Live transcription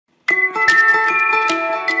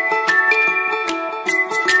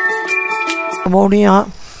ammonia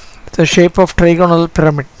the shape of trigonal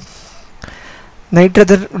pyramid.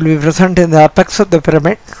 Nitrogen will be present in the apex of the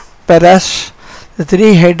pyramid, whereas the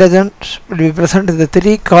three hydrogens will be present in the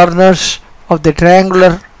three corners of the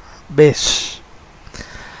triangular base.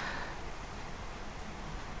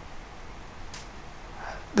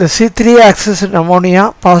 The C3 axis in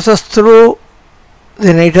ammonia passes through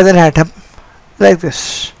the nitrogen atom like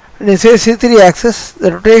this. When you say C3 axis,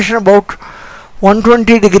 the rotation about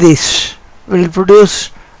 120 degrees will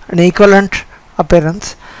produce an equivalent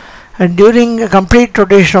appearance, and during a complete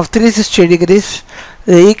rotation of 360 degrees,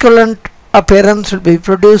 the equivalent appearance will be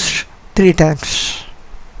produced 3 times.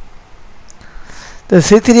 The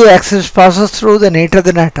C3 axis passes through the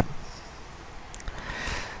nitrogen atom.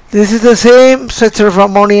 This is the same structure of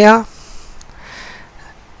ammonia.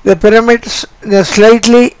 The pyramids in a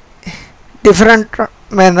slightly different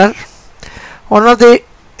manner. One of the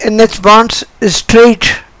NH bonds is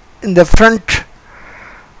straight in the front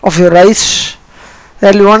of your eyes.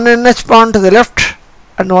 There will be one NH bond to the left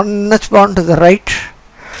and one NH bond to the right,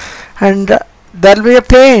 and there will be a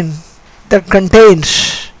plane that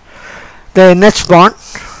contains the NH bond.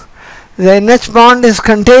 The NH bond is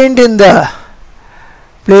contained in the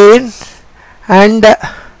plane, and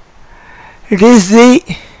it is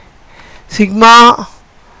the sigma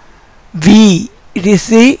V. It is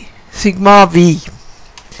the sigma V.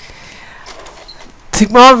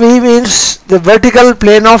 Sigma V means the vertical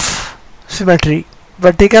plane of symmetry.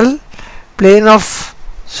 Vertical plane of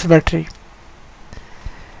symmetry.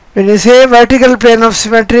 When you say vertical plane of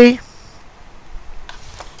symmetry,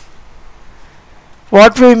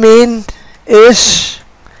 what we mean is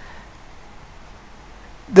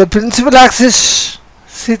the principal axis,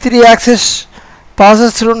 C3 axis,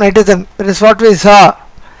 passes through nitrogen. That is what we saw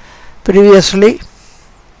previously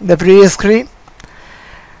in the previous screen,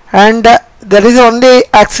 and there is only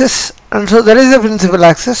axis, and so there is a principal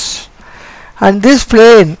axis, and this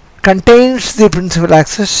plane contains the principal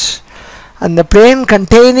axis, and the plane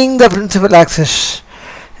containing the principal axis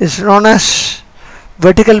is known as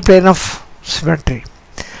vertical plane of symmetry.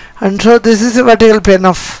 And so this is a vertical plane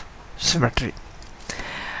of symmetry,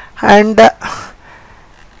 and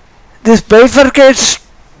this bifurcates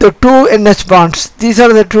the two NH bonds. These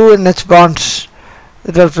are the two NH bonds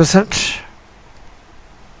that are present.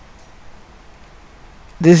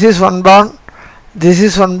 This is one bond, this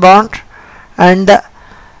is one bond, and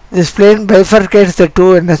this plane bifurcates the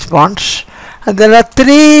two NH bonds, and there are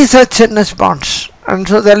 3 such NH bonds, and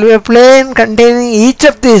so there will be a plane containing each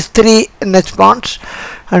of these 3 NH bonds,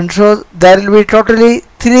 and so there will be totally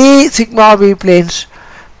 3 sigma V planes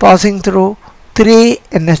passing through 3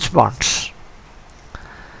 NH bonds.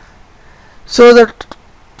 So the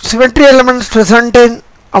symmetry elements present in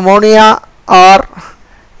ammonia are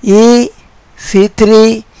E,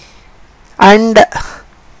 C3 and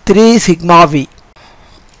 3 sigma V.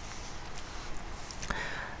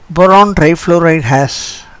 Boron trifluoride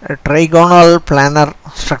has a trigonal planar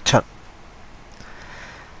structure.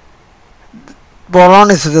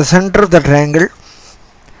 Boron is the center of the triangle,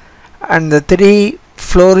 and the 3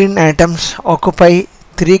 fluorine atoms occupy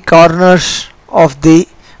 3 corners of the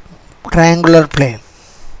triangular plane.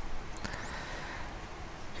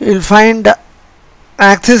 You will find an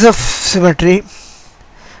axis of symmetry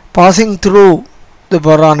passing through the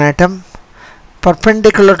boron atom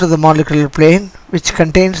perpendicular to the molecular plane, which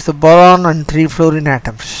contains the boron and 3 fluorine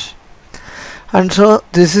atoms. And so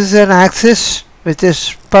this is an axis which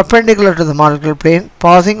is perpendicular to the molecular plane,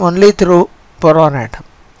 passing only through boron atom.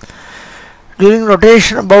 During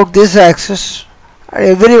rotation about this axis,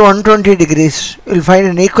 every 120 degrees you will find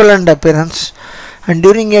an equivalent appearance, and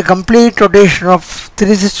during a complete rotation of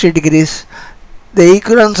 360 degrees the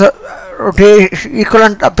equivalent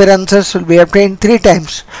appearances will be obtained 3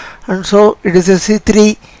 times, and so it is a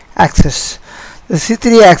C3 axis. The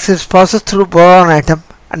C3 axis passes through boron atom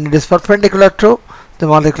and it is perpendicular to the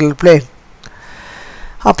molecular plane.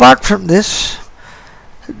 Apart from this,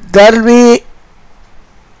 there will be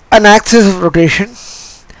an axis of rotation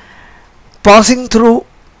passing through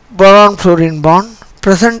boron fluorine bond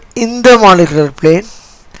present in the molecular plane,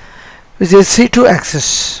 which is C2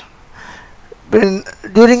 axis.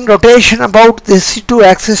 During rotation about the C2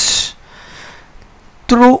 axis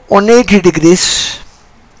through 180 degrees,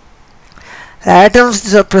 the atoms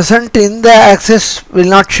that are present in the axis will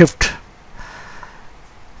not shift.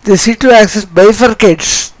 The C2 axis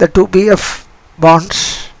bifurcates the 2 BF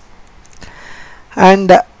bonds, and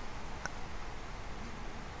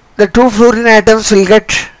the 2 fluorine atoms will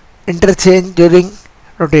get interchanged during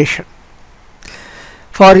rotation.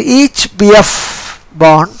 For each BF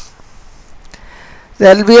bond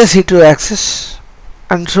there will be a C2 axis,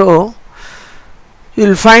 and so you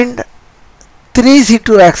will find 3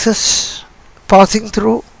 C2 axes passing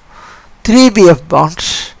through 3 BF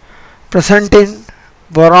bonds present in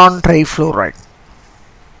boron trifluoride.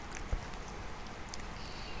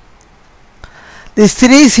 These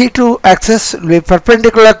 3 C2 axes will be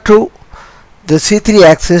perpendicular to the C3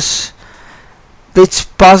 axis, which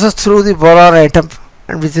passes through the boron atom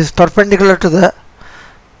and which is perpendicular to the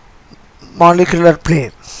molecular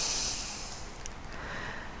plane.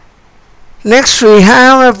 Next, we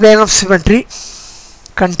have a plane of symmetry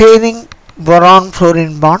containing boron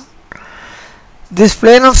fluorine bond. This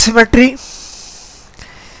plane of symmetry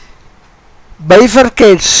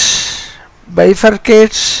bifurcates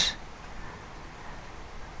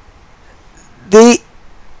the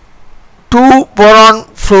 2 boron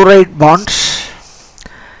fluoride bonds.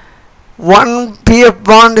 One BF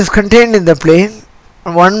bond is contained in the plane,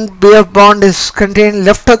 one BF bond is contained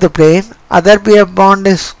left of the plane, other BF bond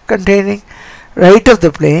is containing right of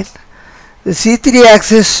the plane. The C3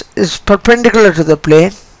 axis is perpendicular to the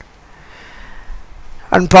plane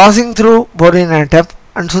and passing through boron atom,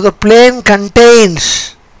 and so the plane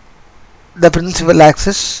contains the principal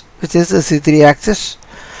axis, which is the C3 axis,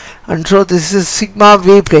 and so this is sigma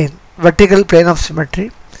V plane, vertical plane of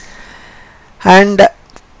symmetry, and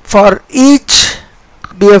for each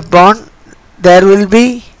BF bond there will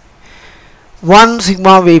be one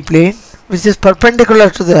sigma V plane which is perpendicular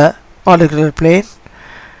to the molecular plane,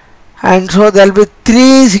 and so there will be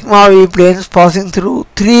 3 sigma V planes passing through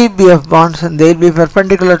 3 BF bonds and they will be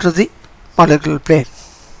perpendicular to the molecular plane.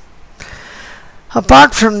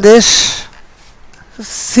 Apart from this,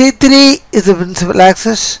 C3 is the principal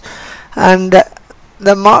axis, and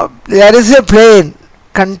there is a plane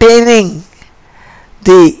containing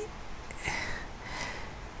the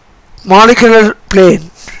molecular plane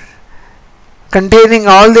containing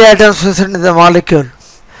all the atoms present in the molecule,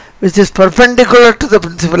 which is perpendicular to the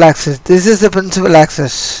principal axis. This is the principal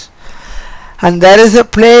axis, and there is a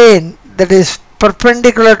plane that is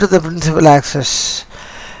perpendicular to the principal axis.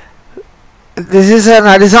 This is an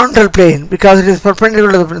horizontal plane because it is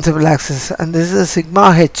perpendicular to the principal axis, and this is a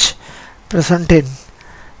sigma H present in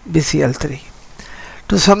BCl3.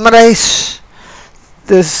 To summarize,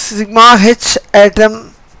 the sigma H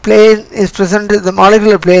atom plane is present in the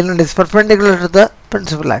molecular plane and is perpendicular to the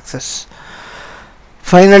principal axis.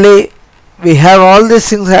 Finally, we have all these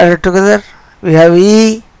things added together. We have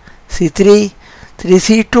E, C3,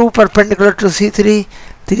 3C2 perpendicular to C3,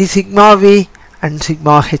 3 sigma V and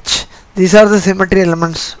sigma H. These are the symmetry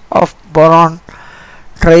elements of boron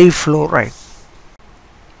trifluoride.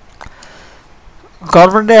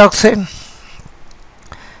 Carbon dioxide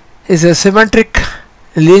is a symmetric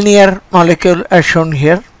linear molecule as shown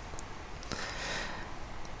here,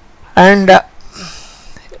 and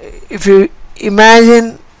if you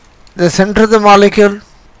imagine the center of the molecule,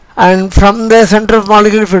 and from the center of the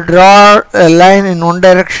molecule if you draw a line in one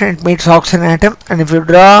direction it meets oxygen atom, and if you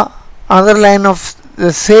draw another line of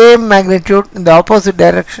the same magnitude in the opposite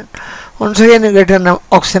direction, once again you get an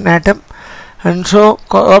oxygen atom, and so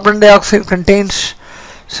carbon dioxide contains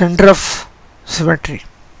center of symmetry.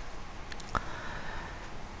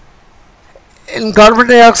 In carbon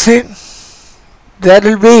dioxide there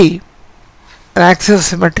will be an axial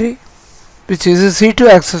symmetry, which is a C2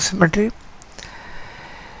 axial symmetry,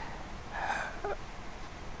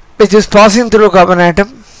 which is passing through carbon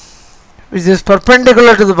atom, which is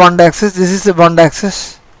perpendicular to the bond axis. This is the bond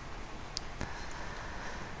axis.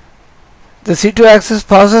 The C2 axis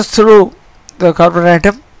passes through the carbon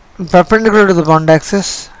atom and perpendicular to the bond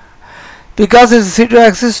axis. Because it's the C2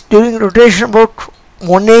 axis, during rotation about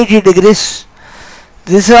 180 degrees,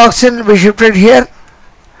 this oxygen will be shifted here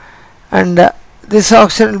and this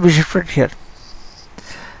oxygen will be shifted here.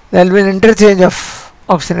 There will be an interchange of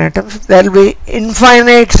oxygen atoms. There will be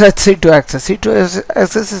infinite such C2 axis. C2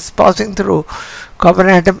 axis is passing through carbon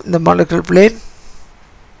atom in the molecular plane.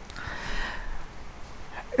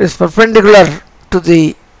 It is perpendicular to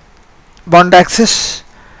the bond axis,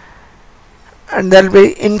 and there will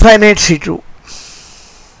be infinite C2.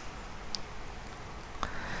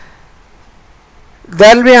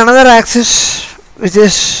 There will be another axis which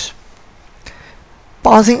is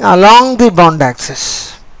passing along the bond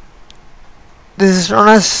axis. This is known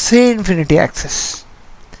as C infinity axis,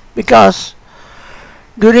 because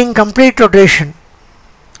during complete rotation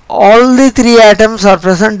all the 3 atoms are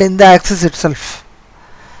present in the axis itself.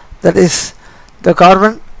 That is, the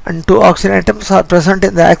carbon and 2 oxygen atoms are present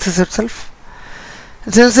in the axis itself.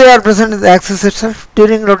 And since they are present in the axis itself,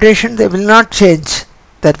 during rotation they will not change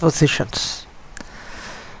their positions.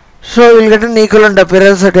 So we will get an equivalent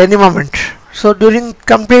appearance at any moment, So during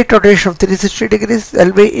complete rotation of 360 degrees, there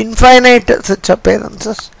will be infinite such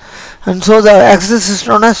appearances, and so the axis is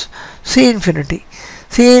known as C infinity.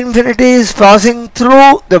 C infinity is passing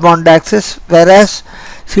through the bond axis, whereas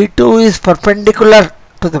C2 is perpendicular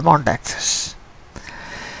to the bond axis.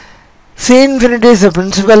 C infinity is the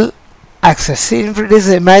principal axis. C infinity is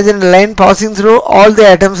the imaginary line passing through all the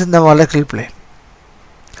atoms in the molecular plane.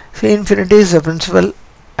 C infinity is the principal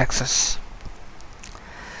axis.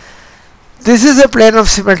 This is a plane of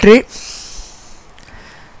symmetry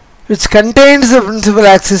which contains the principal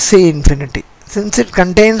axis C infinity. Since it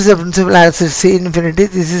contains the principal axis C infinity,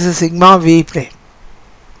 this is a sigma V plane.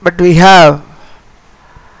 But we have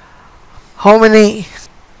how many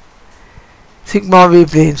sigma V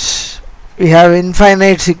planes? We have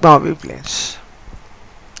infinite sigma V planes.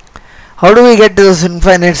 How do we get to those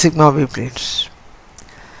infinite sigma V planes?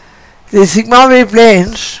 The sigma V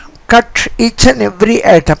planes cut each and every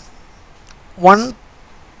atom. One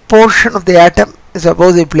portion of the atom is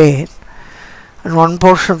above the plane and one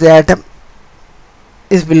portion of the atom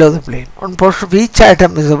is below the plane. One portion of each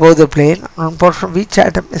atom is above the plane and one portion of each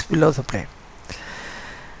atom is below the plane.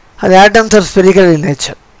 And the atoms are spherical in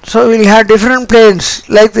nature. So we will have different planes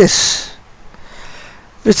like this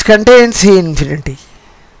which contain C infinity,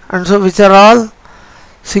 and so which are all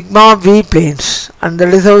sigma V planes, and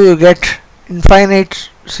that is how you get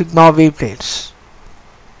infinite sigma V planes.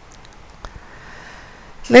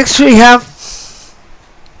 Next we have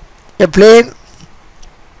a plane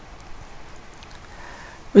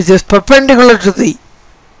which is perpendicular to the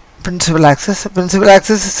principal axis. The principal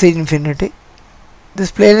axis is C infinity.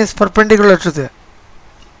 This plane is perpendicular to the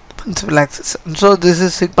principal axis, and so this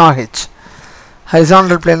is sigma H,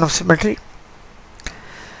 horizontal plane of symmetry.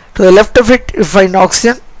 To the left of it you find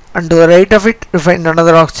oxygen, and to the right of it you find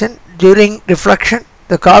another oxygen. During reflection,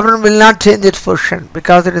 the carbon will not change its position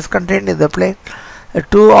because it is contained in the plane. The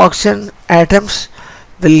two oxygen atoms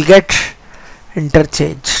will get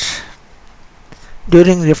interchanged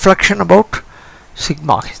during reflection about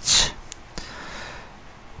sigma H.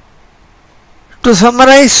 To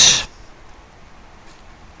summarize,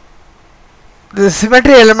 the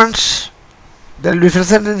symmetry elements, they will be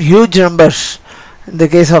present in huge numbers in the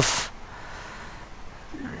case of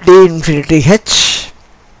D infinity H,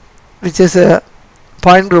 which is a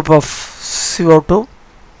point group of CO2.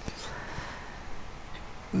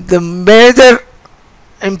 The major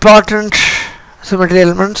important symmetry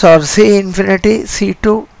elements are C infinity,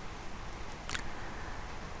 C2.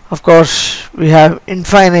 Of course, we have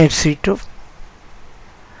infinite C2.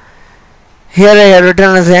 Here I have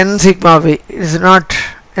written as n sigma V. It is not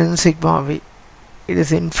n sigma V. It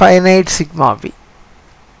is infinite sigma V.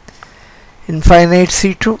 Infinite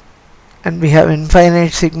C2, and we have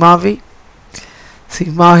infinite sigma V,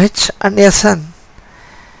 sigma H, and Sn.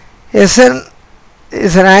 Sn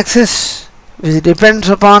is an axis which depends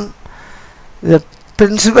upon the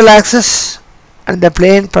principal axis and the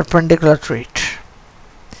plane perpendicular to it,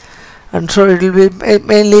 and so it will be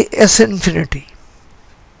mainly S infinity.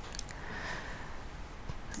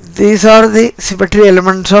 These are the symmetry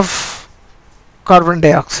elements of carbon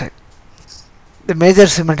dioxide. The major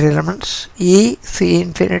symmetry elements: E, C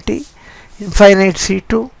infinity, infinite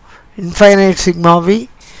C2, infinite sigma V,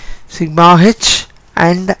 sigma H,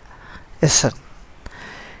 and Sn.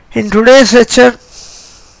 In today's lecture,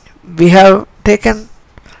 we have taken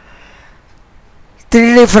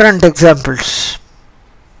three different examples.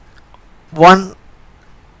 One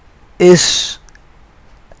is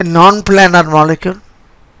a non-planar molecule,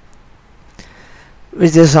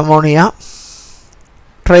 which is ammonia,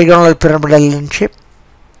 trigonal pyramidal in shape.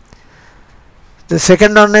 The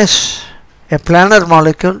second one is a planar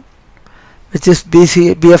molecule, which is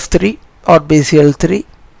BF3 or BCl3,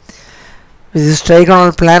 which is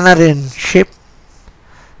trigonal planar in shape.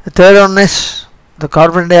 The third one is the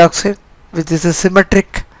carbon dioxide, which is a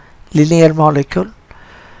symmetric linear molecule,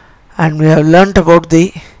 and we have learnt about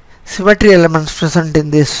the symmetry elements present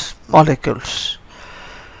in these molecules.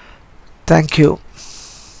 Thank you.